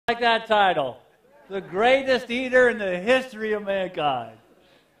like that title. The greatest eater in the history of mankind.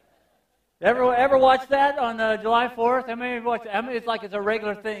 Ever watch that on July 4th? How many watch? I mean, it's like it's a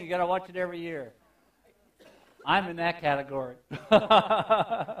regular thing. You got to watch it every year. I'm in that category.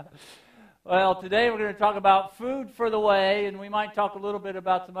 Well, today we're going to talk about food for the way, and we might talk a little bit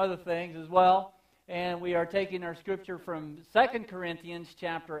about some other things as well. And we are taking our scripture from 2 Corinthians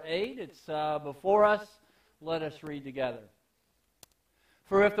chapter 8. It's before us. Let us read together.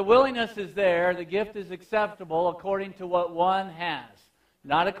 For if the willingness is there, the gift is acceptable according to what one has,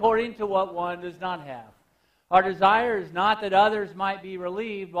 not according to what one does not have. Our desire is not that others might be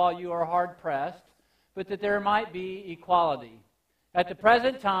relieved while you are hard-pressed, but that there might be equality. At the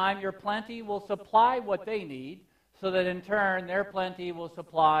present time, your plenty will supply what they need, so that in turn their plenty will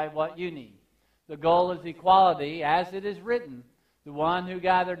supply what you need. The goal is equality, as it is written, the one who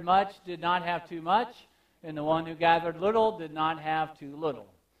gathered much did not have too much, and the one who gathered little did not have too little.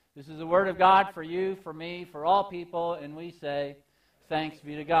 This is the word of God for you, for me, for all people, and we say, thanks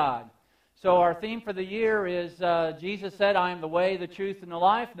be to God. So our theme for the year is, Jesus said, I am the way, the truth, and the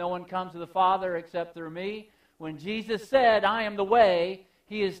life. No one comes to the Father except through me. When Jesus said, I am the way,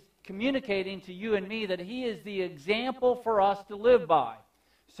 He is communicating to you and me that He is the example for us to live by.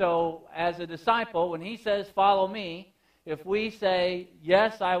 So as a disciple, when He says, follow me, if we say,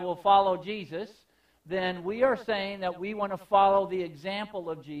 yes, I will follow Jesus, then we are saying that we want to follow the example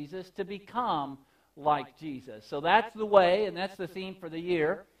of Jesus to become like Jesus. So that's the way, and that's the theme for the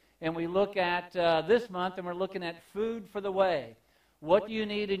year. And we look at this month, and we're looking at food for the way. What do you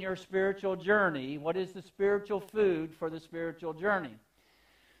need in your spiritual journey? What is the spiritual food for the spiritual journey?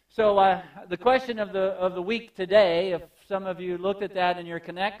 So the question of the week today, if some of you looked at that in your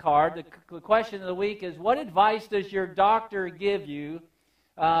Connect card, the question of the week is, what advice does your doctor give you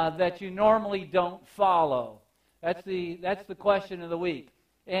that you normally don't follow? That's the question of the week.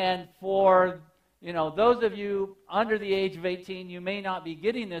 And for those of you under the age of 18, you may not be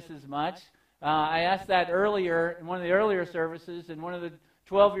getting this as much. I asked that earlier in one of the earlier services, and one of the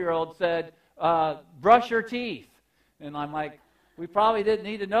 12-year-olds said, brush your teeth. And I'm like, we probably didn't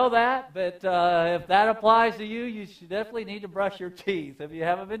need to know that, but if that applies to you, you should definitely need to brush your teeth if you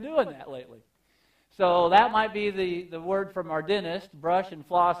haven't been doing that lately. So that might be the word from our dentist, brush and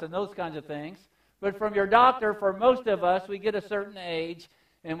floss and those kinds of things. But from your doctor, for most of us, we get a certain age,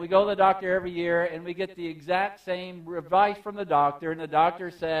 and we go to the doctor every year, and we get the exact same advice from the doctor, and the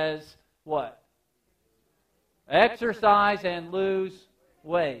doctor says, what? Exercise and lose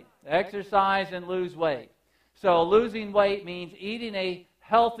weight. Exercise and lose weight. So losing weight means eating a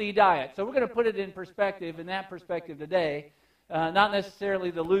healthy diet. So we're going to put it in perspective, in that perspective today. Not necessarily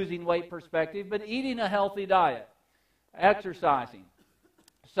the losing weight perspective, but eating a healthy diet. Exercising.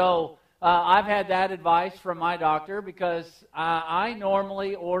 So I've had that advice from my doctor because I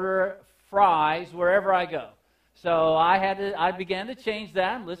normally order fries wherever I go. So I began to change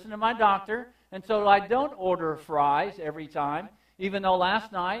that and listen to my doctor. And so I don't order fries every time, even though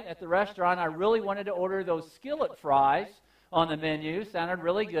last night at the restaurant I really wanted to order those skillet fries on the menu. Sounded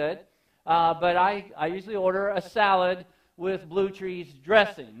really good. But I usually order a salad with blue cheese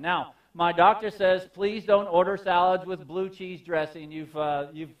dressing. Now, my doctor says, please don't order salads with blue cheese dressing. You've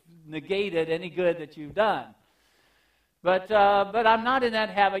negated any good that you've done. But I'm not in that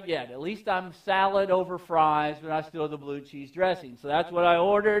habit yet. At least I'm salad over fries, but I still have the blue cheese dressing. So that's what I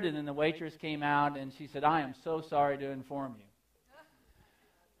ordered, and then the waitress came out, and she said, I am so sorry to inform you.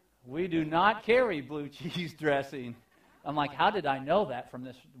 We do not carry blue cheese dressing. I'm like, how did I know that from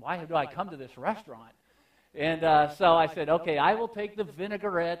this? Why do I come to this restaurant? And so I said, okay, I will take the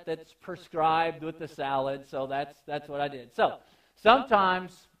vinaigrette that's prescribed with the salad. So that's what I did. So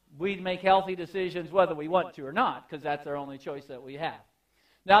sometimes we make healthy decisions whether we want to or not, because that's our only choice that we have.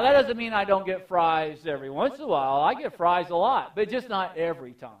 Now, that doesn't mean I don't get fries every once in a while. I get fries a lot, but just not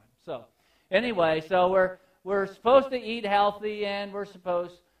every time. So anyway, so we're supposed to eat healthy, and we're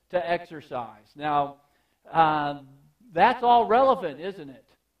supposed to exercise. Now, that's all relevant, isn't it?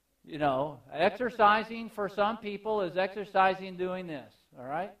 Exercising for some people is exercising doing this, all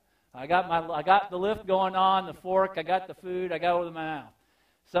right? I got the lift going on, the fork, I got the food, I got it with my mouth.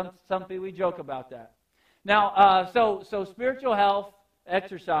 Some people, we joke about that. Now, so spiritual health,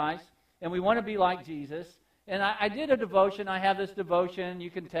 exercise, and we want to be like Jesus. And I did a devotion. I have this devotion. You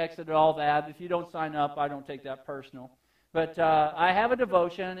can text it and all that. If you don't sign up, I don't take that personal. But I have a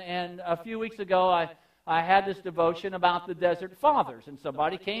devotion, and a few weeks ago, I had this devotion about the Desert Fathers. And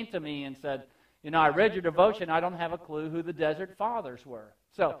somebody came to me and said, I read your devotion. I don't have a clue who the Desert Fathers were.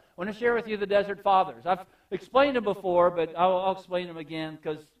 So I want to share with you the Desert Fathers. I've explained them before, but I'll explain them again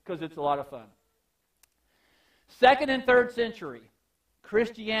because it's a lot of fun. 2nd and 3rd century,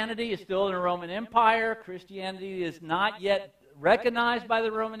 Christianity is still in the Roman Empire. Christianity is not yet recognized by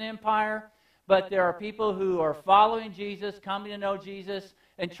the Roman Empire. But there are people who are following Jesus, coming to know Jesus,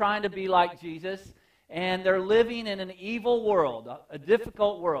 and trying to be like Jesus. And they're living in an evil world, a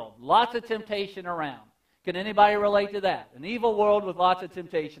difficult world. Lots of temptation around. Can anybody relate to that? An evil world with lots of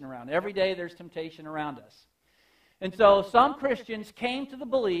temptation around. Every day there's temptation around us. And so some Christians came to the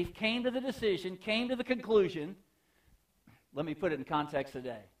belief, came to the decision, came to the conclusion. Let me put it in context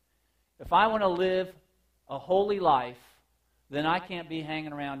today. If I want to live a holy life, then I can't be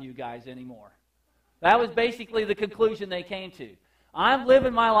hanging around you guys anymore. That was basically the conclusion they came to. I'm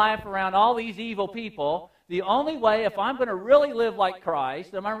living my life around all these evil people. The only way, if I'm going to really live like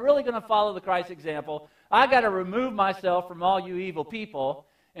Christ, if I'm really going to follow the Christ example, I got to remove myself from all you evil people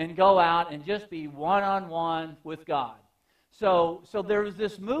and go out and just be one-on-one with God. So there was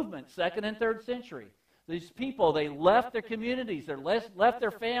this movement, 2nd and 3rd century. These people, they left their communities, they left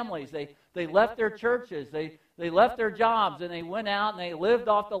their families, they left their churches, they left their jobs, and they went out and they lived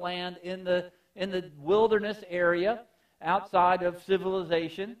off the land in the wilderness area outside of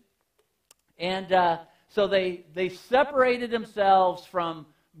civilization. And so they separated themselves from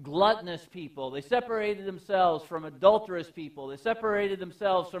gluttonous people. They separated themselves from adulterous people. They separated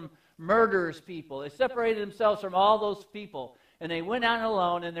themselves from murderous people. They separated themselves from all those people. And they went out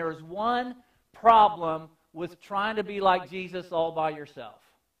alone, and there was one problem with trying to be like Jesus all by yourself.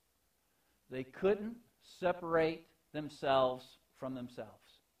 They couldn't separate themselves from themselves.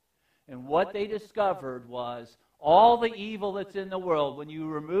 And what they discovered was all the evil that's in the world, when you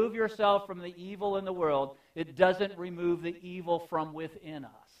remove yourself from the evil in the world, it doesn't remove the evil from within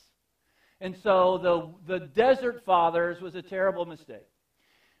us. And so the Desert Fathers was a terrible mistake.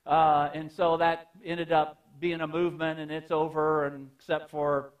 And so that ended up being a movement, and it's over, and except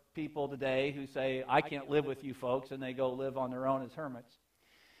for people today who say, I can't live with you folks, and they go live on their own as hermits.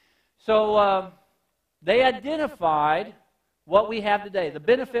 So they identified what we have today. The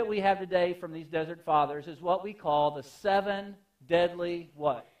benefit we have today from these Desert Fathers is what we call the 7 deadly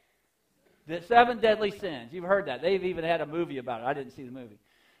what? The 7 deadly sins. You've heard that. They've even had a movie about it. I didn't see the movie.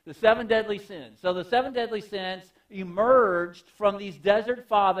 The 7 deadly sins. So the 7 deadly sins emerged from these Desert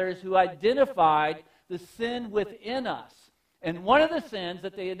Fathers who identified the sin within us. And one of the sins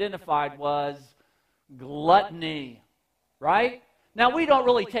that they identified was gluttony, right? Now, we don't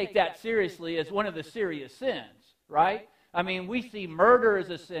really take that seriously as one of the serious sins, right? I mean, we see murder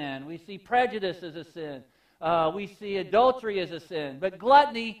as a sin. We see prejudice as a sin. We see adultery as a sin. But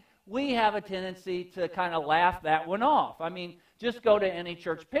gluttony, we have a tendency to kind of laugh that one off. I mean, just go to any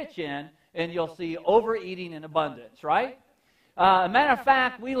church pitch-in, and you'll see overeating in abundance, right? Matter of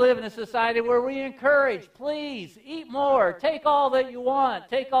fact, we live in a society where we encourage, please, eat more, take all that you want,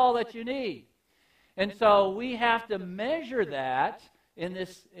 take all that you need. And so we have to measure that in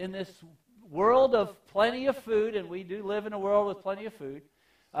this world of plenty of food, and we do live in a world with plenty of food,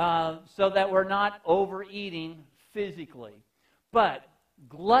 so that we're not overeating physically. But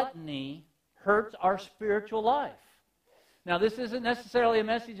gluttony hurts our spiritual life. Now, this isn't necessarily a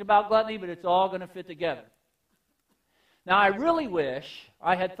message about gluttony, but it's all going to fit together. Now, I really wish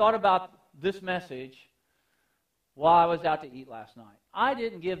I had thought about this message while I was out to eat last night. I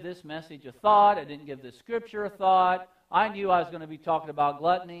didn't give this message a thought. I didn't give this scripture a thought. I knew I was going to be talking about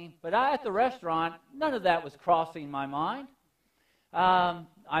gluttony, but at the restaurant, none of that was crossing my mind.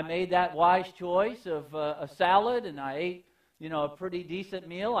 I made that wise choice of a salad, and I ate, a pretty decent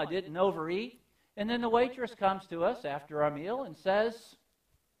meal. I didn't overeat. And then the waitress comes to us after our meal and says,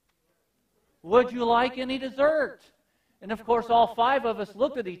 "Would you like any dessert?" And of course, all 5 of us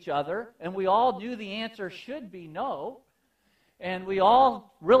looked at each other, and we all knew the answer should be no. And we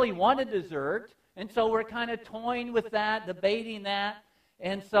all really wanted dessert. And so we're kind of toying with that, debating that.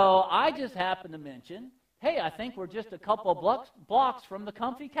 And so I just happened to mention, hey, I think we're just a couple blocks from the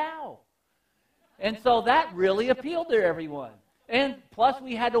Comfy Cow. And so that really appealed to everyone. And plus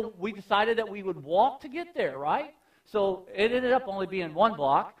we decided that we would walk to get there, right? So it ended up only being 1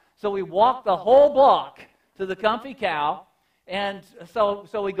 block. So we walked the whole block to the Comfy Cow. And so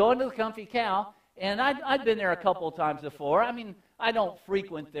we go into the Comfy Cow. And I'd been there a couple of times before. I mean, I don't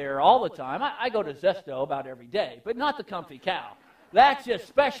frequent there all the time. I go to Zesto about every day, but not the Comfy Cow. That's just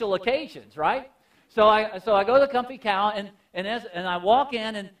special occasions, right? So I go to the Comfy Cow, and I walk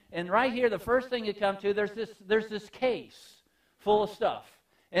in, and right here, the first thing you come to, there's this case full of stuff.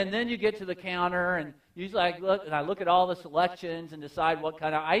 And then you get to the counter, and usually I look at all the selections and decide what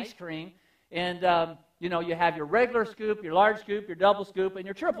kind of ice cream. And, you have your regular scoop, your large scoop, your double scoop, and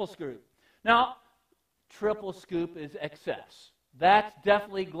your triple scoop. Now, triple scoop is excess. That's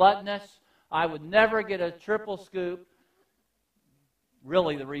definitely gluttonous. I would never get a triple scoop.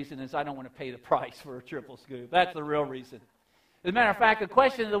 really the reason is I don't want to pay the price for a triple scoop. That's the real reason. As a matter of fact, the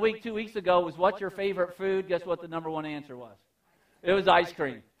question of the week 2 weeks ago was, what's your favorite food? Guess what the number one answer was? It was ice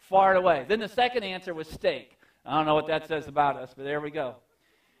cream, far and away. Then the second answer was steak. I don't know what that says about us, but there we go.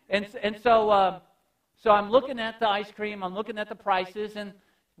 And so I'm looking at the ice cream. I'm looking at the prices. And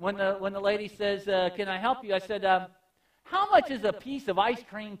when the lady says, can I help you? I said, how much is a piece of ice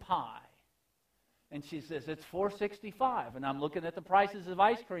cream pie? And she says, it's $4.65. And I'm looking at the prices of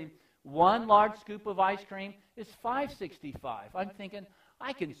ice cream. One large scoop of ice cream is $5.65. I'm thinking,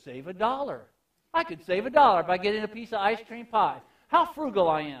 I can save $1. I could save $1 by getting a piece of ice cream pie. How frugal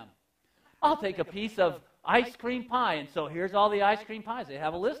I am. I'll take a piece of ice cream pie. And so here's all the ice cream pies. They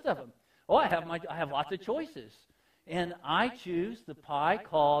have a list of them. Oh, I have lots of choices. And I choose the pie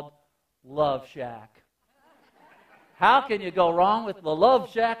called Love Shack. How can you go wrong with the Love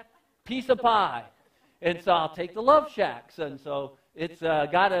Shack piece of pie? And so I'll take the Love Shacks. And so it's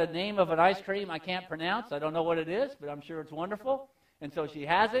got a name of an ice cream I can't pronounce. I don't know what it is, but I'm sure it's wonderful. And so she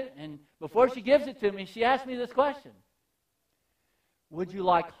has it. And before she gives it to me, she asked me this question. Would you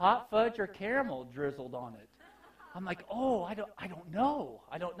like hot fudge or caramel drizzled on it? I'm like, oh, I don't know.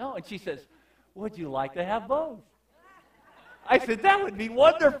 And she says, would you like to have both? I said, that would be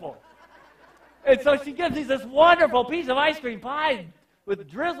wonderful. And so she gives me this wonderful piece of ice cream pie with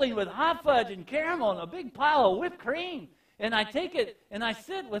drizzling with hot fudge and caramel and a big pile of whipped cream. And I take it and I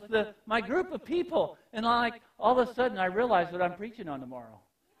sit with my group of people. And like all of a sudden I realize what I'm preaching on tomorrow.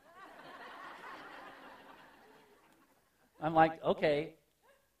 I'm like, okay,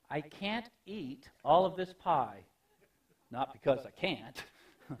 I can't eat all of this pie. Not because I can't,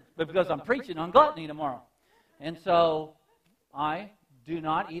 but because I'm preaching on gluttony tomorrow. And so I do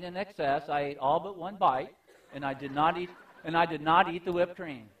not eat in excess. I ate all but one bite, and I did not eat the whipped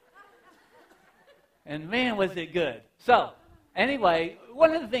cream. And man, was it good. So anyway,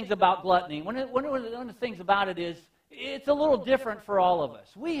 one of the things about gluttony, one of the things about it is it's a little different for all of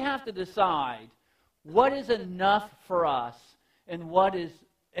us. We have to decide what is enough for us and what is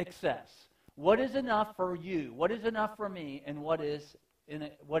excess. What is enough for you? What is enough for me? And what is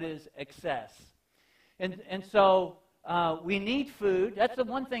excess? And so we need food. That's the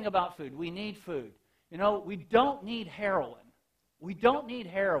one thing about food. We need food. You know, we don't need heroin. We don't need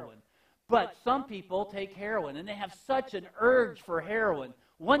heroin. But some people take heroin, and they have such an urge for heroin.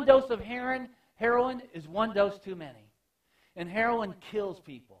 One dose of heroin is one dose too many. And heroin kills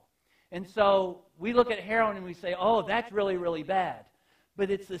people. And so we look at heroin and we say, oh, that's really, really bad. But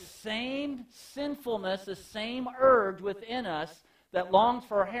it's the same sinfulness, the same urge within us that longs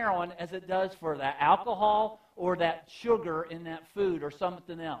for heroin as it does for that alcohol or that sugar in that food or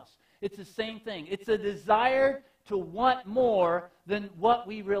something else. It's the same thing. It's a desire to want more than what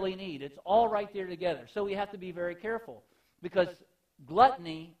we really need. It's all right there together. So we have to be very careful because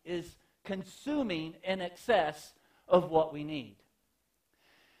gluttony is consuming in excess of what we need.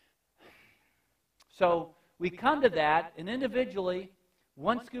 So we come to that, and individually,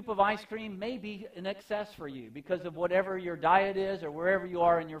 one scoop of ice cream may be in excess for you because of whatever your diet is or wherever you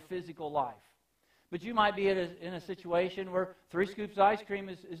are in your physical life. But you might be in a situation where 3 scoops of ice cream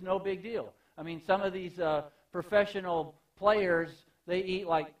is no big deal. I mean, some of these professional players, they eat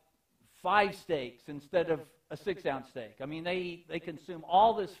like 5 steaks instead of a 6-ounce steak. I mean, they consume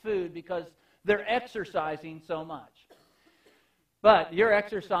all this food because they're exercising so much. But your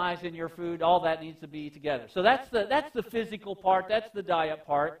exercise and your food, all that needs to be together. So that's the physical part. That's the diet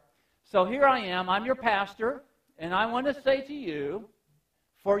part. So here I am. I'm your pastor, and I want to say to you,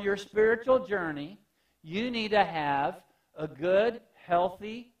 for your spiritual journey, you need to have a good,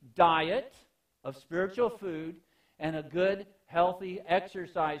 healthy diet of spiritual food and a good, healthy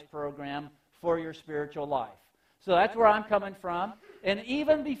exercise program for your spiritual life. So that's where I'm coming from. And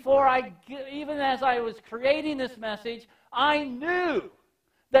even as I was creating this message, I knew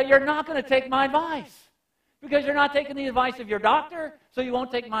that you're not going to take my advice because you're not taking the advice of your doctor, so you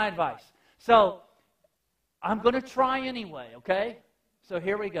won't take my advice. So I'm going to try anyway, okay? So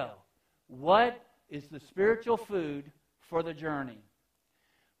here we go. What is the spiritual food for the journey?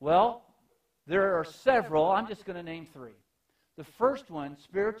 Well, there are several. I'm just going to name 3. The first one,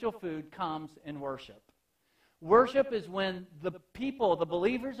 spiritual food, comes in worship. Worship is when the people, the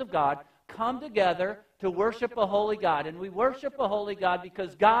believers of God, come together to worship a holy God. And we worship a holy God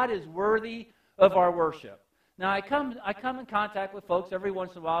because God is worthy of our worship. Now, I come in contact with folks every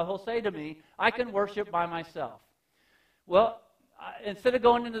once in a while who'll say to me, I can worship by myself. Well, instead of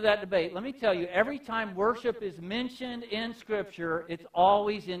going into that debate, let me tell you, every time worship is mentioned in Scripture, it's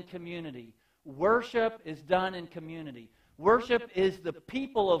always in community. Worship is done in community. Worship is the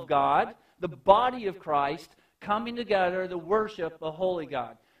people of God, the body of Christ, coming together to worship the holy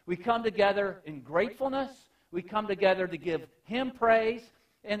God. We come together in gratefulness. We come together to give Him praise.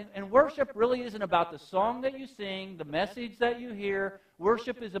 And worship really isn't about the song that you sing, the message that you hear.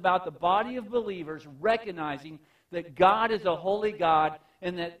 Worship is about the body of believers recognizing that God is a holy God,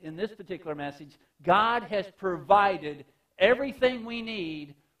 and that in this particular message, God has provided everything we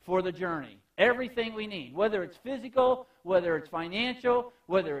need for the journey. Everything we need, whether it's physical, whether it's financial,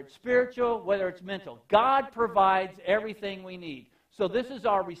 whether it's spiritual, whether it's mental. God provides everything we need. So this is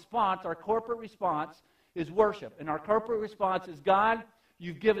our response. Our corporate response is worship. And our corporate response is, God,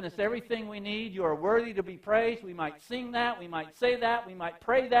 you've given us everything we need. You are worthy to be praised. We might sing that. We might say that. We might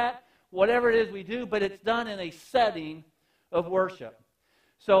pray that. Whatever it is we do, but it's done in a setting of worship.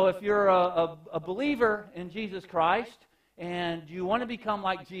 So if you're a believer in Jesus Christ and you want to become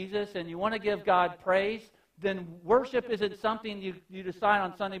like Jesus and you want to give God praise, then worship isn't something you decide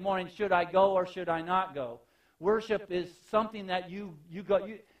on Sunday morning, should I go or should I not go? Worship is something that you go.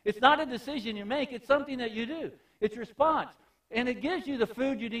 It's not a decision you make. It's something that you do. It's response. And it gives you the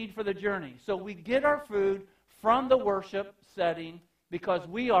food you need for the journey. So we get our food from the worship setting because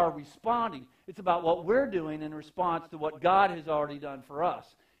we are responding. It's about what we're doing in response to what God has already done for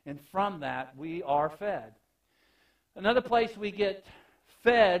us. And from that, we are fed. Another place we get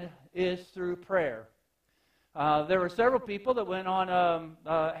fed is through prayer. There were several people that went on,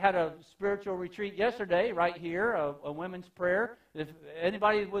 had a spiritual retreat yesterday right here, a women's prayer. If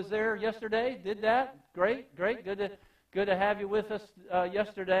anybody was there yesterday, did that, great. Good to have you with us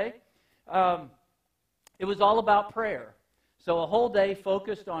yesterday. It was all about prayer. So a whole day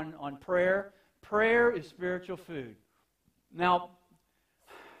focused on prayer. Prayer is spiritual food. Now,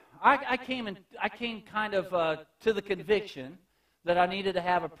 I came kind of to the conviction that I needed to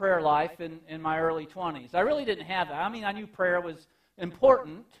have a prayer life in my early 20s. I really didn't have that. I mean, I knew prayer was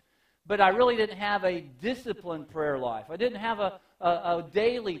important, but I really didn't have a disciplined prayer life. I didn't have a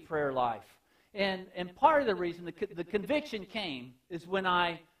daily prayer life. And part of the reason the conviction came is when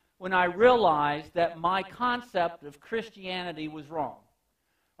I realized that my concept of Christianity was wrong.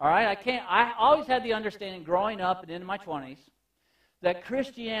 All right, I always had the understanding growing up and into my 20s that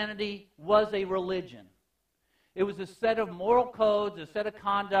Christianity was a religion. It was a set of moral codes, a set of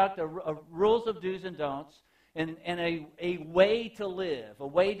conduct, a rules of do's and don'ts, and a way to live, a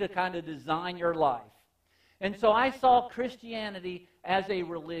way to kind of design your life. And so I saw Christianity as a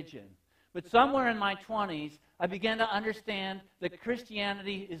religion. But somewhere in my 20s, I began to understand that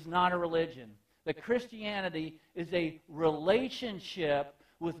Christianity is not a religion. That Christianity is a relationship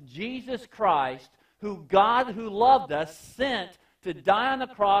with Jesus Christ, who God, who loved us, sent to die on the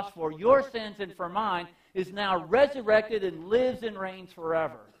cross for your sins and for mine, is now resurrected and lives and reigns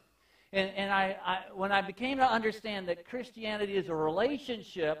forever. And when I became to understand that Christianity is a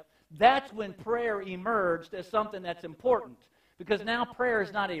relationship, that's when prayer emerged as something that's important. Because now prayer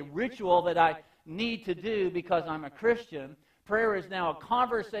is not a ritual that I need to do because I'm a Christian. Prayer is now a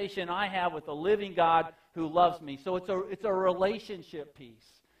conversation I have with the living God who loves me. So it's a relationship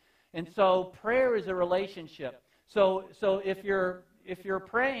piece. And so prayer is a relationship. So if you're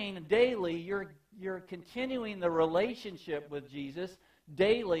praying daily, you're continuing the relationship with Jesus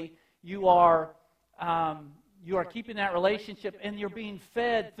daily. You are keeping that relationship, and you're being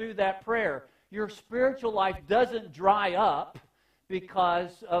fed through that prayer. Your spiritual life doesn't dry up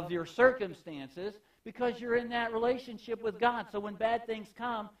because of your circumstances, because you're in that relationship with God. So when bad things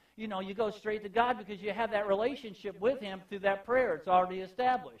come, you go straight to God because you have that relationship with Him through that prayer. It's already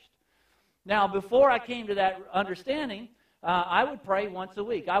established. Now, before I came to that understanding, I would pray once a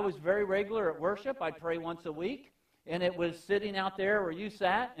week. I was very regular at worship. I'd pray once a week, and it was sitting out there where you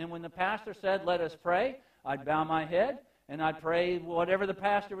sat, and when the pastor said, "Let us pray," I'd bow my head, and I'd pray whatever the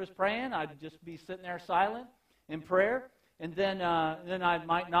pastor was praying. I'd just be sitting there silent in prayer, and then I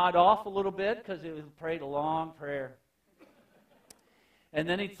might nod off a little bit because it was prayed a long prayer. And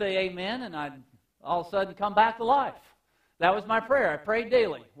then he'd say amen, and I'd all of a sudden come back to life. That was my prayer. I prayed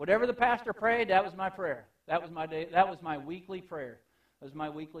daily. Whatever the pastor prayed, that was my prayer. That was my day. That was my weekly prayer. That was my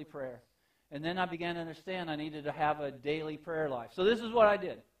weekly prayer. And then I began to understand I needed to have a daily prayer life. So this is what I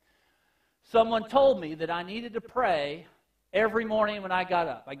did. Someone told me that I needed to pray every morning when I got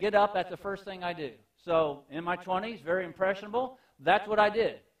up. I get up, that's the first thing I do. So in my 20s, very impressionable, that's what I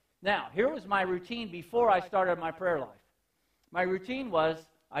did. Now, here was my routine before I started my prayer life. My routine was,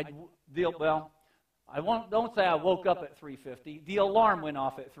 don't say I woke up at 3:50. The alarm went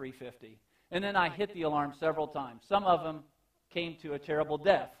off at 3:50. And then I hit the alarm several times. Some of them came to a terrible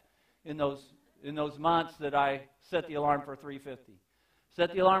death in those months that I set the alarm for 3:50.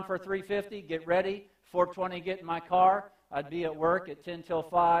 Set the alarm for 3:50, get ready, 4:20 get in my car. I'd be at work at 10 till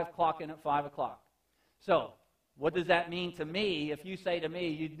 5, clock in at 5 o'clock. So what does that mean to me if you say to me,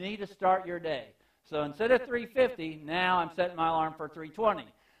 you need to start your day? So instead of 3:50, now I'm setting my alarm for 3:20.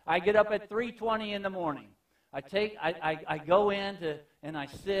 I get up at 3:20 in the morning. I go in and I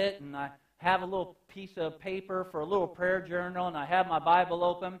sit and I have a little piece of paper for a little prayer journal, and I have my Bible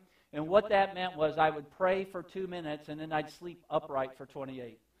open. And what that meant was I would pray for 2 minutes, and then I'd sleep upright for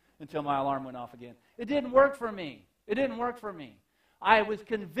 28 until my alarm went off again. It didn't work for me. It didn't work for me. I was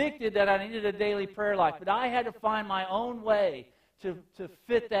convicted that I needed a daily prayer life, but I had to find my own way to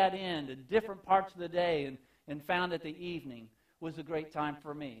fit that in to different parts of the day, and found that the evening was a great time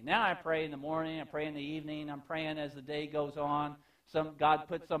for me. Now I pray in the morning, I pray in the evening, I'm praying as the day goes on. God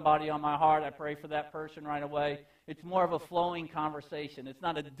puts somebody on my heart, I pray for that person right away. It's more of a flowing conversation. It's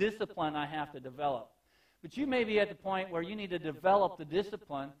not a discipline I have to develop. But you may be at the point where you need to develop the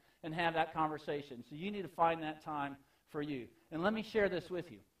discipline and have that conversation. So you need to find that time for you. And let me share this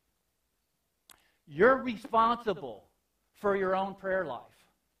with you. You're responsible for your own prayer life.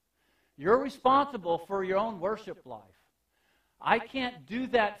 You're responsible for your own worship life. I can't do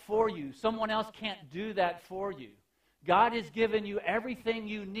that for you. Someone else can't do that for you. God has given you everything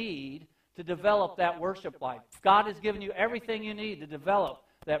you need to develop that worship life. God has given you everything you need to develop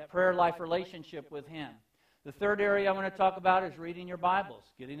that prayer life relationship with Him. The third area I want to talk about is reading your Bibles,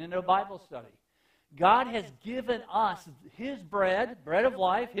 getting into a Bible study. God has given us His bread of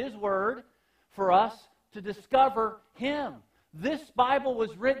life, His Word, for us to discover Him. This Bible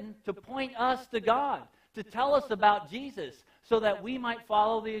was written to point us to God, to tell us about Jesus, so that we might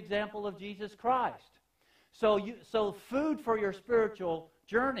follow the example of Jesus Christ. So food for your spiritual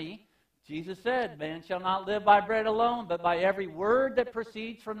journey, Jesus said, man shall not live by bread alone, but by every word that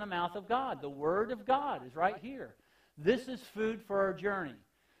proceeds from the mouth of God. The Word of God is right here. This is food for our journey.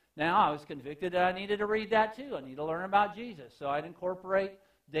 Now, I was convicted that I needed to read that too. I need to learn about Jesus. So I'd incorporate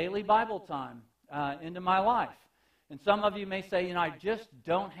daily Bible time into my life. And some of you may say, I just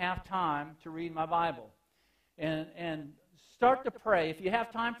don't have time to read my Bible. And start to pray. If you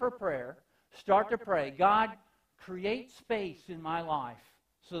have time for prayer, start to pray. God, create space in my life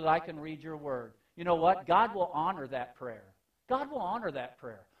so that I can read your Word. You know what? God will honor that prayer. God will honor that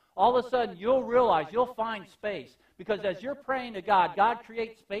prayer. All of a sudden, you'll realize, you'll find space. Because as you're praying to God, God,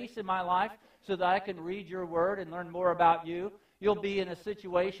 create space in my life so that I can read your Word and learn more about you. You'll be in a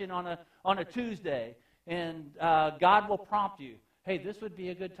situation on a Tuesday, and God will prompt you, hey, this would be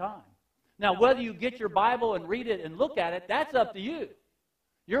a good time. Now, whether you get your Bible and read it and look at it, that's up to you.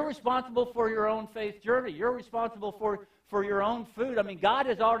 You're responsible for your own faith journey. You're responsible for your own food. I mean, God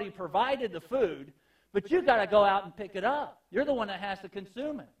has already provided the food, but you've got to go out and pick it up. You're the one that has to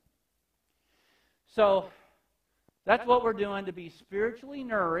consume it. So that's what we're doing to be spiritually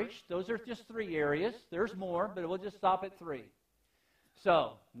nourished. Those are just 3 areas. There's more, but we'll just stop at 3.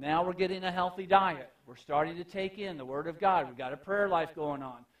 So now we're getting a healthy diet. We're starting to take in the Word of God. We've got a prayer life going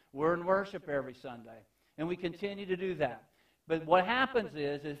on. We're in worship every Sunday, and we continue to do that. But what happens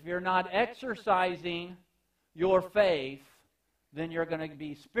is if you're not exercising your faith, then you're going to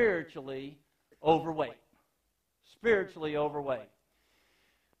be spiritually overweight. Spiritually overweight.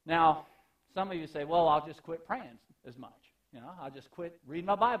 Now, some of you say, well, I'll just quit praying as much. I'll just quit reading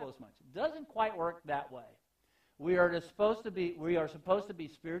my Bible as much. It doesn't quite work that way. We are supposed to be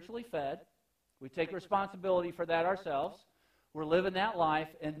spiritually fed. We take responsibility for that ourselves. We're living that life,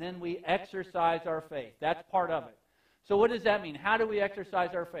 and then we exercise our faith. That's part of it. So what does that mean? How do we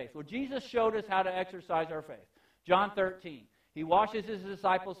exercise our faith? Well, Jesus showed us how to exercise our faith. John 13. He washes his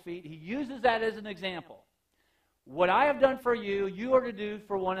disciples' feet. He uses that as an example. What I have done for you, you are to do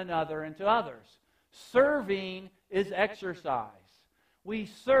for one another and to others. Serving is exercise. We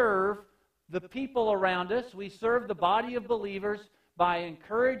serve the people around us. We serve the body of believers by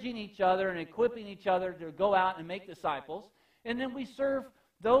encouraging each other and equipping each other to go out and make disciples. And then we serve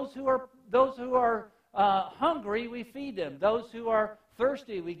those who are hungry, we feed them. Those who are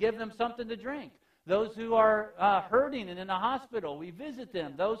thirsty, we give them something to drink. Those who are hurting and in a hospital, we visit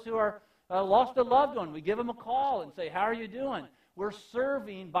them. Those who are lost a loved one, we give them a call and say, how are you doing? We're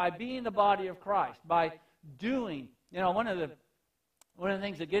serving by being the body of Christ, by doing. One of the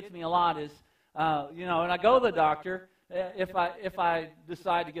things that gets me a lot is, when I go to the doctor, if I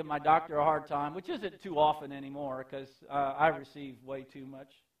decide to give my doctor a hard time, which isn't too often anymore because I receive way too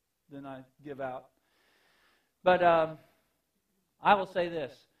much than I give out. But I will say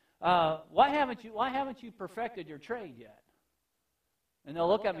this: why haven't you perfected your trade yet? And they'll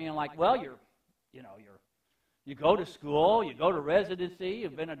look at me and like, well, you go to school, you go to residency,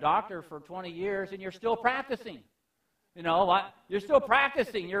 you've been a doctor for 20 years, and you're still practicing. You're still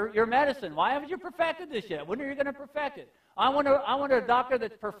practicing your medicine. Why haven't you perfected this yet? When are you going to perfect it? I want a doctor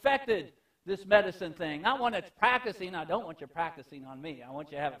that's perfected this medicine thing. Not one that's practicing. I don't want you practicing on me. I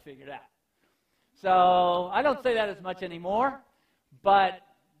want you to have it figured out. So I don't say that as much anymore, but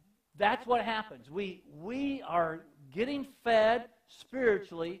that's what happens. We are getting fed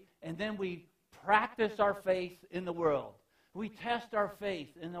spiritually, and then we practice our faith in the world. We test our faith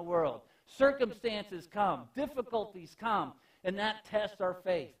in the world. Circumstances come, difficulties come, and that tests our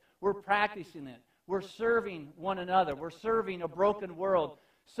faith. We're practicing it. We're serving one another. We're serving a broken world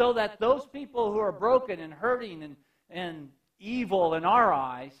so that those people who are broken and hurting and evil in our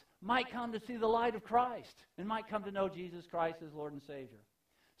eyes might come to see the light of Christ and might come to know Jesus Christ as Lord and Savior.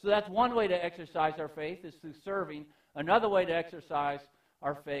 So that's one way to exercise our faith is through serving. Another way to exercise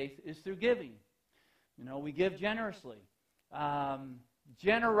our faith is through giving. We give generously.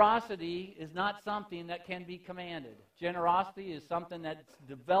 Generosity is not something that can be commanded. Generosity is something that's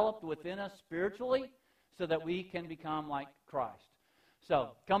developed within us spiritually so that we can become like Christ.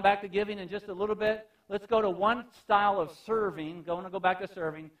 So, come back to giving in just a little bit. Let's go to one style of serving. Going to go back to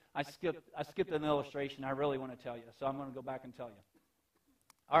serving. I skipped an illustration I really want to tell you, so I'm going to go back and tell you.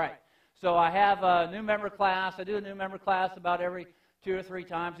 All right. So I have a new member class. I do a new member class about every 2 or 3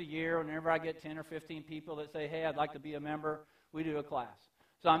 times a year. Whenever I get 10 or 15 people that say, hey, I'd like to be a member, we do a class.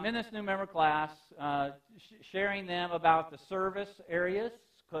 So I'm in this new member class, sharing them about the service areas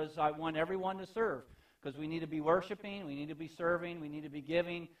because I want everyone to serve. Because we need to be worshiping, we need to be serving, we need to be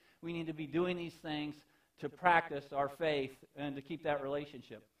giving, we need to be doing these things to practice our faith and to keep that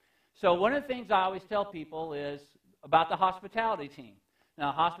relationship. So one of the things I always tell people is about the hospitality team.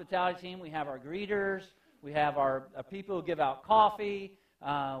 Now, hospitality team, we have our greeters, we have our people who give out coffee,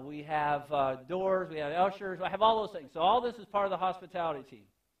 we have doors, we have ushers, we have all those things. So all this is part of the hospitality team.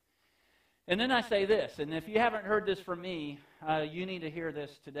 And then I say this, and if you haven't heard this from me, you need to hear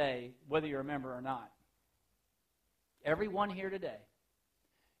this today, whether you're a member or not. Everyone here today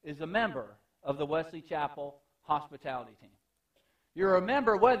is a member of the Wesley Chapel hospitality team. You're a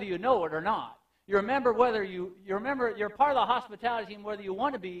member whether you know it or not. You're a member whether you're part of the hospitality team whether you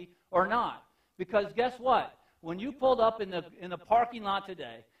want to be or not. Because guess what? When you pulled up in the parking lot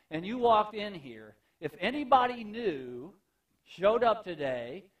today and you walked in here, if anybody new showed up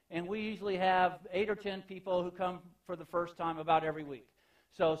today, and we usually have 8 or 10 people who come for the first time about every week.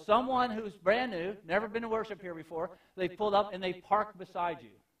 So someone who's brand new, never been to worship here before, they pulled up and they parked beside you.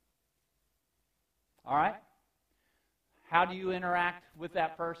 All right? How do you interact with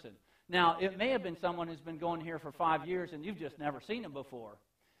that person? Now, it may have been someone who's been going here for 5 years and you've just never seen them before.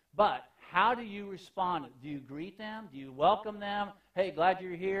 But how do you respond? Do you greet them? Do you welcome them? Hey, glad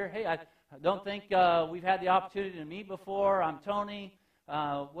you're here. Hey, I don't think we've had the opportunity to meet before. I'm Tony.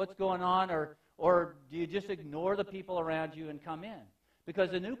 What's going on? Or do you just ignore the people around you and come in?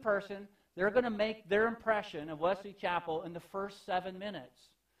 Because a new person, they're going to make their impression of Wesley Chapel in the first 7 minutes.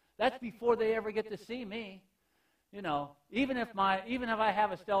 That's before they ever get to see me. Even if I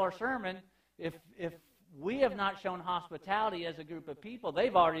have a stellar sermon, if we have not shown hospitality as a group of people,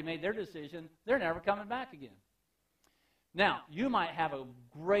 they've already made their decision. They're never coming back again. Now, you might have a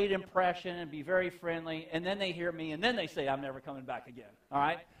great impression and be very friendly, and then they hear me, and then they say, I'm never coming back again. All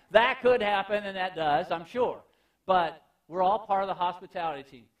right? That could happen, and that does, I'm sure. But we're all part of the hospitality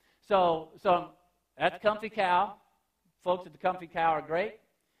team. So at the Comfy Cow, folks at the Comfy Cow are great.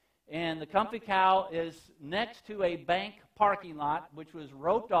 And the Comfy Cow is next to a bank parking lot, which was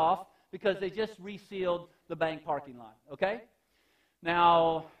roped off because they just resealed the bank parking lot. Okay?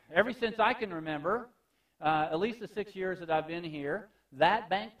 Now, ever since I can remember, at least the 6 years that I've been here, that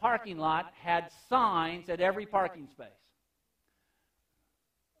bank parking lot had signs at every parking space.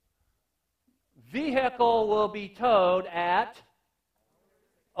 Vehicle will be towed at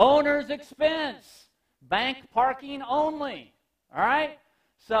owner's expense. Bank parking only. All right?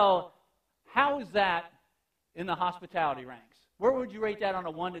 So how is that in the hospitality ranks? Where would you rate that on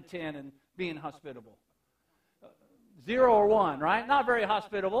a 1 to 10 in being hospitable? 0 or 1, right? Not very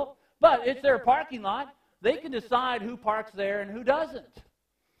hospitable, but it's their parking lot. They can decide who parks there and who doesn't.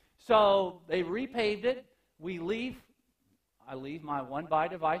 So they repaved it. I leave my 1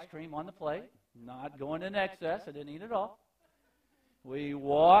 bite of ice cream on the plate, not going in excess. I didn't eat it all. We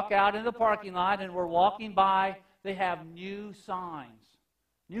walk out in the parking lot, and we're walking by. They have new signs.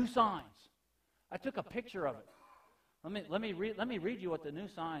 New signs. I took a picture of it. Let me read you what the new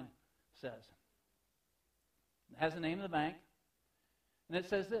sign says. It has the name of the bank, and it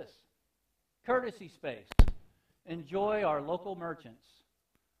says this: courtesy space. Enjoy our local merchants.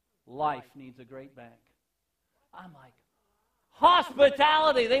 Life needs a great bank. I'm like,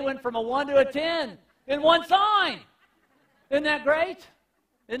 hospitality. They went from a 1 to a 10 in one sign. Isn't that great?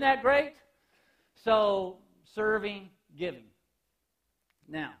 Isn't that great? So, serving, giving.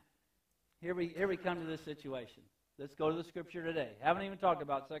 Now, here we come to this situation. Let's go to the scripture today. Haven't even talked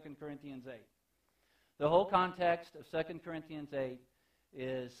about 2 Corinthians 8. The whole context of 2 Corinthians 8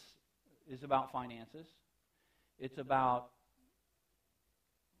 is about finances. It's about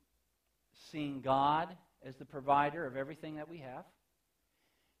seeing God as the provider of everything that we have.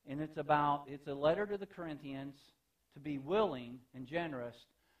 And it's a letter to the Corinthians to be willing and generous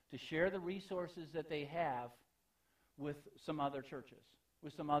to share the resources that they have with some other churches,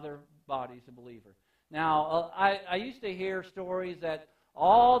 with some other bodies of believers. Now, I used to hear stories that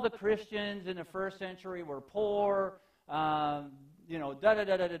all the Christians in the first century were poor,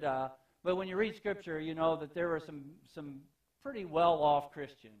 da-da-da-da-da-da. But when you read Scripture, you know that there were some pretty well-off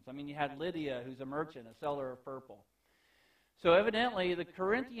Christians. I mean, you had Lydia, who's a merchant, a seller of purple. So evidently, the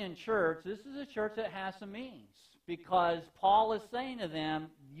Corinthian church, this is a church that has some means, because Paul is saying to them,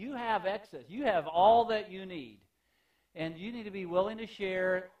 you have excess. You have all that you need. And you need to be willing to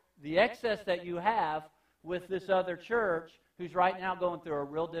share the excess that you have with this other church who's right now going through a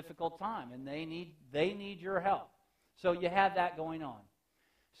real difficult time, and they need your help. So you have that going on.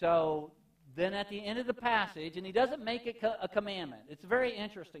 So then at the end of the passage, and he doesn't make it a commandment. It's very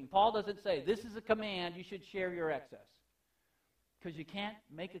interesting. Paul doesn't say, this is a command, you should share your excess. Because you can't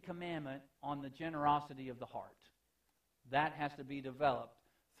make a commandment on the generosity of the heart. That has to be developed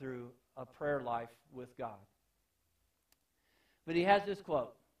through a prayer life with God. But he has this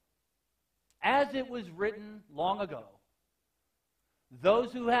quote. As it was written long ago,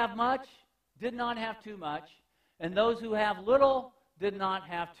 those who have much did not have too much, and those who have little did not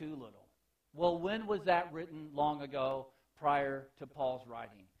have too little. Well, when was that written long ago prior to Paul's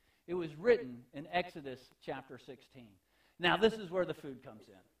writing? It was written in Exodus chapter 16. Now, this is where the food comes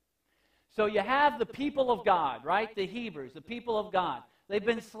in. So you have the people of God, right? The Hebrews, the people of God. They've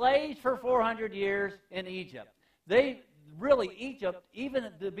been slaves for 400 years in Egypt. Egypt, even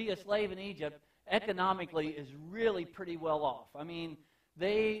to be a slave in Egypt, economically is really pretty well off. I mean,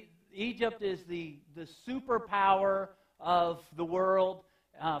 Egypt is the superpower of the world.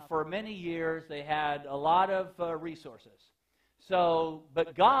 For many years, they had a lot of resources.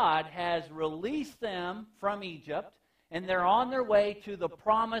 But God has released them from Egypt, and they're on their way to the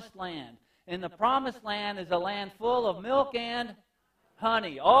promised land. And the promised land is a land full of milk and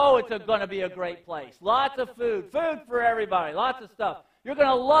honey. Oh, it's going to be a great place. Lots of food for everybody, lots of stuff. You're going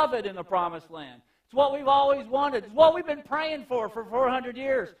to love it in the promised land. It's what we've always wanted. It's what we've been praying for 400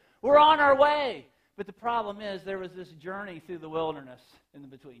 years. We're on our way. But the problem is there was this journey through the wilderness in the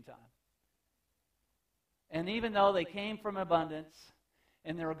between time. And even though they came from abundance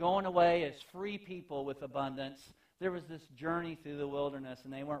and they were going away as free people with abundance, there was this journey through the wilderness,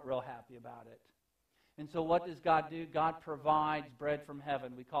 and they weren't real happy about it. And so what does God do? God provides bread from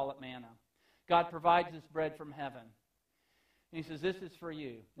heaven. We call it manna. God provides this bread from heaven. And he says, this is for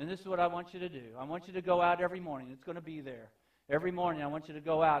you. And this is what I want you to do. I want you to go out every morning. It's going to be there. Every morning I want you to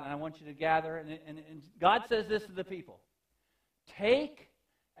go out, and I want you to gather. And God says this to the people. Take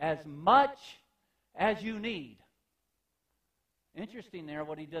as much as you need. Interesting there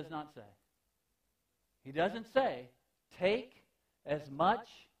what he does not say. He doesn't say, take as much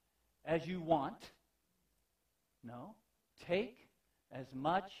as you want. No, take as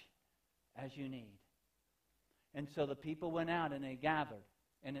much as you need. And so the people went out and they gathered.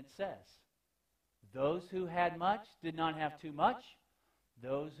 And it says, those who had much did not have too much.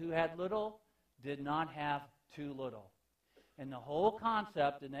 Those who had little did not have too little. And the whole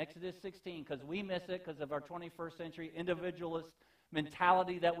concept in Exodus 16, because we miss it because of our 21st century individualist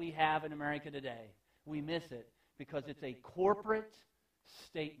mentality that we have in America today. We miss it because it's a corporate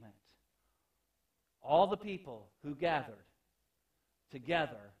statement. All the people who gathered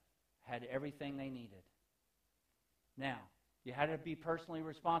together had everything they needed. Now, you had to be personally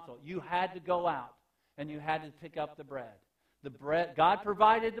responsible. You had to go out and you had to pick up the bread. The bread, God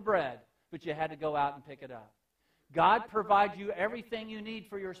provided the bread, but you had to go out and pick it up. God provides you everything you need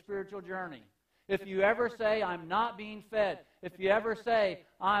for your spiritual journey. If you ever say, I'm not being fed, if you ever say,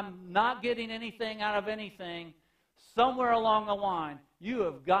 I'm not getting anything out of anything, somewhere along the line, you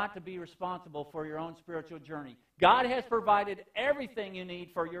have got to be responsible for your own spiritual journey. God has provided everything you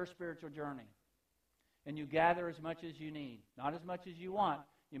need for your spiritual journey. And you gather as much as you need, not as much as you want.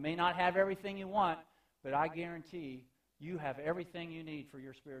 You may not have everything you want, but I guarantee you have everything you need for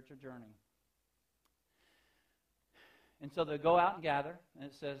your spiritual journey. And so they go out and gather, and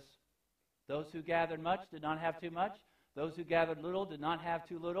it says, those who gathered much did not have too much. Those who gathered little did not have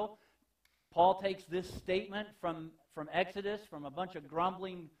too little. Paul takes this statement from Exodus, from a bunch of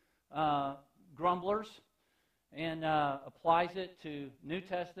grumblers, and applies it to New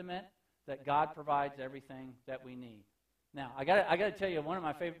Testament, that God provides everything that we need. Now, I got to tell you, one of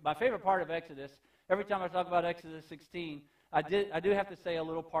my favorite part of Exodus, every time I talk about Exodus 16, I do have to say a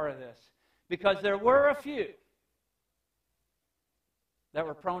little part of this. Because there were a few that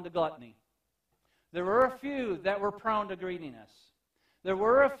were prone to gluttony. There were a few that were prone to greediness. There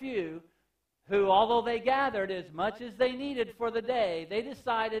were a few who, although they gathered as much as they needed for the day, they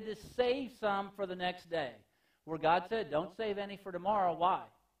decided to save some for the next day. Where God said, don't save any for tomorrow. Why?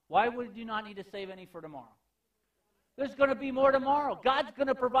 Why would you not need to save any for tomorrow? There's going to be more tomorrow. God's going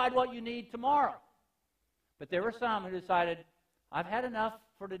to provide what you need tomorrow. But there were some who decided, I've had enough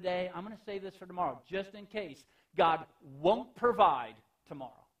for today. I'm going to save this for tomorrow, just in case God won't provide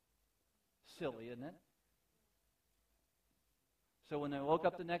tomorrow. Silly, isn't it? So when they woke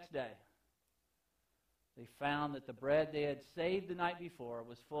up the next day, they found that the bread they had saved the night before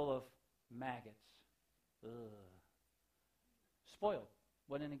was full of maggots. Ugh. Spoiled.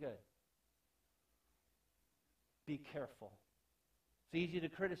 Wasn't any good. Be careful. It's easy to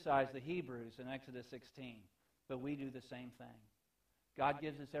criticize the Hebrews in Exodus 16, but we do the same thing. God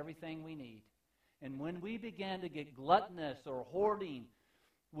gives us everything we need. And when we begin to get gluttonous or hoarding,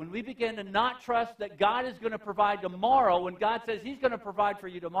 when we begin to not trust that God is going to provide tomorrow, when God says He's going to provide for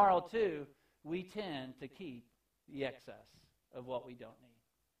you tomorrow too, we tend to keep the excess of what we don't need.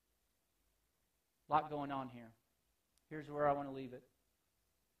 A lot going on here. Here's where I want to leave it.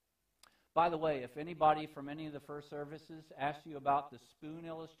 By the way, if anybody from any of the first services asks you about the spoon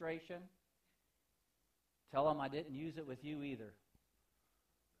illustration, tell them I didn't use it with you either.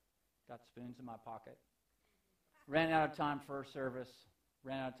 Got spoons in my pocket. Ran out of time first service.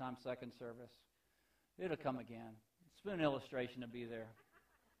 Ran out of time second service. It'll come again. Spoon illustration will be there.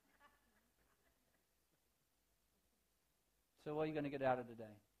 So what are you going to get out of today?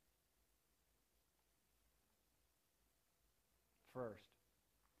 First,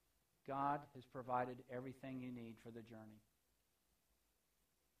 God has provided everything you need for the journey.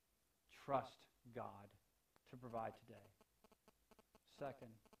 Trust God to provide today. Second,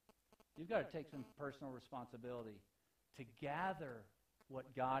 you've got to take some personal responsibility to gather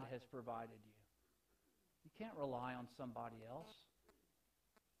what God has provided you. You can't rely on somebody else.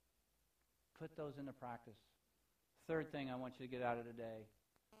 Put those into practice. Third thing I want you to get out of today.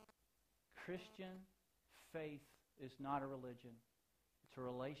 Christian faith is not a religion. It's a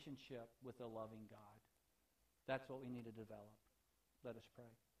relationship with a loving God. That's what we need to develop. Let us pray.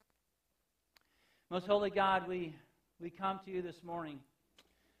 Most holy God, we come to you this morning.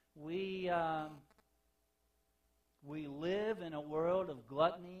 We live in a world of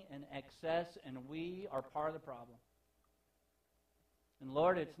gluttony and excess, and we are part of the problem. And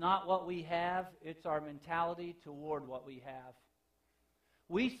Lord, it's not what we have, it's our mentality toward what we have.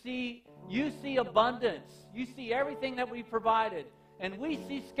 You see abundance. You see everything that we provided. And we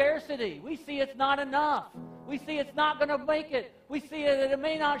see scarcity. We see it's not enough. We see it's not going to make it. We see that it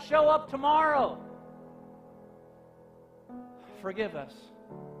may not show up tomorrow. Forgive us.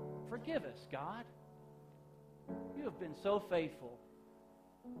 Forgive us, God. You have been so faithful.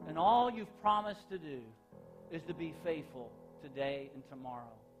 And all you've promised to do is to be faithful today and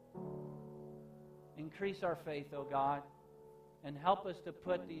tomorrow. Increase our faith, oh God, and help us to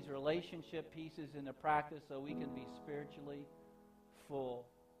put these relationship pieces into practice so we can be spiritually full.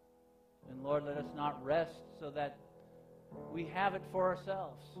 And Lord, let us not rest so that we have it for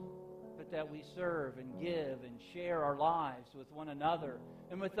ourselves, but that we serve and give and share our lives with one another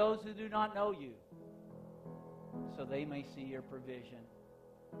and with those who do not know you, so they may see your provision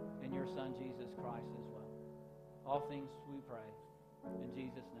in your Son, Jesus Christ, as well. All things we pray. In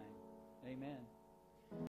Jesus' name, amen.